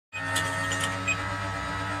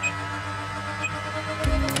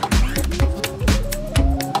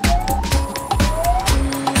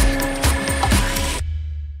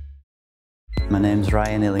name's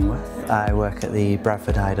Ryan Illingworth. I work at the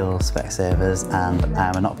Bradford Idle Specsavers and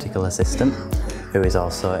I'm an optical assistant who is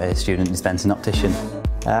also a student dispensing optician.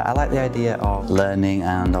 I like the idea of learning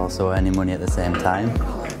and also earning money at the same time.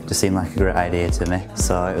 It just seemed like a great idea to me.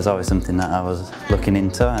 So it was always something that I was looking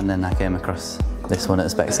into, and then I came across this one at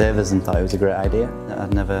Specsavers and thought it was a great idea. I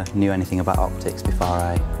never knew anything about optics before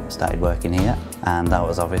I started working here, and that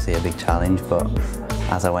was obviously a big challenge, but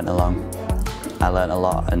as I went along I learned a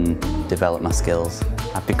lot and developed my skills.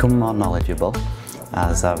 I've become more knowledgeable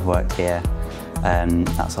as I've worked here, and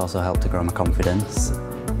that's also helped to grow my confidence.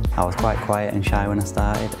 I was quite quiet and shy when I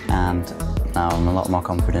started, and now I'm a lot more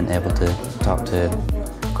confident, able to talk to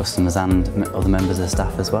customers and other members of the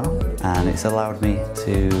staff as well. And it's allowed me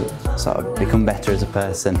to sort of become better as a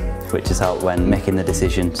person, which has helped when making the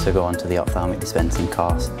decision to go on to the ophthalmic dispensing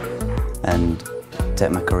course and take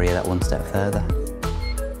my career that one step further.